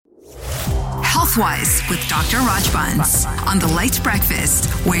Healthwise with Dr. Raj Bans on The Light Breakfast,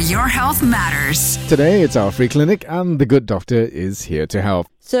 where your health matters. Today it's our free clinic and the good doctor is here to help.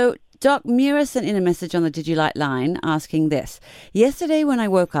 So, Doc, Mira sent in a message on the Digilight line asking this. Yesterday when I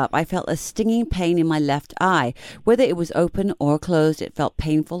woke up, I felt a stinging pain in my left eye. Whether it was open or closed, it felt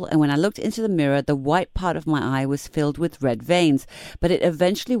painful, and when I looked into the mirror, the white part of my eye was filled with red veins, but it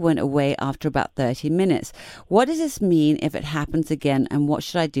eventually went away after about 30 minutes. What does this mean if it happens again, and what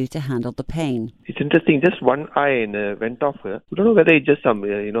should I do to handle the pain? It's interesting, just one eye went off. We don't know whether it's just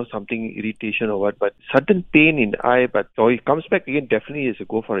something irritation or what, but sudden pain in the eye, but so it comes back again, definitely is a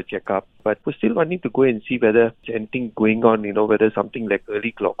go for a checkup. But we're still wanting to go and see whether there's anything going on, whether something like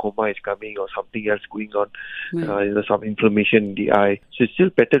early glaucoma is coming or something else going on, some inflammation in the eye. So it's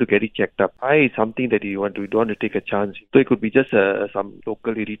still better to get it checked up. Eye is something that you don't want to take a chance. So it could be just some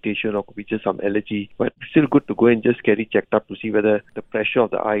local irritation or could be just some allergy. But it's still good to go and just get it checked up to see whether the pressure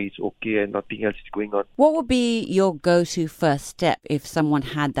of the eye is okay and nothing else is going on. What would be your go-to first step if someone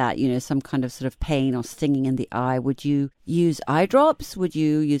had that, some kind of sort of pain or stinging in the eye? Would you use eye drops? Would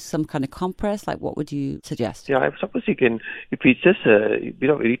you use some kind of compress? Like, what would you suggest? Yeah, I suppose you can, if it's just a bit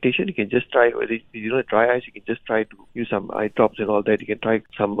of irritation, you can just try, dry eyes, you can just try to use some eye drops and all that. You can try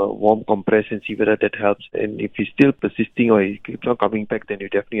some warm compress and see whether that helps. And if it's still persisting or it keeps on coming back, then you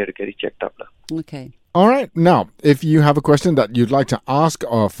definitely have to get it checked up. Okay. All right. Now, if you have a question that you'd like to ask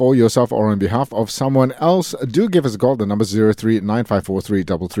for yourself or on behalf of someone else, do give us a call. The number is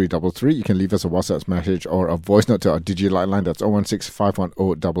 03-9543-3333. You can leave us a WhatsApp message or a voice note to our Digilight line. That's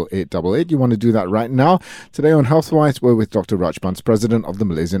 016-510-8888. You want to do that right now. Today on Healthwise, we're with Dr. Raj Bans, President of the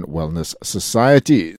Malaysian Wellness Society.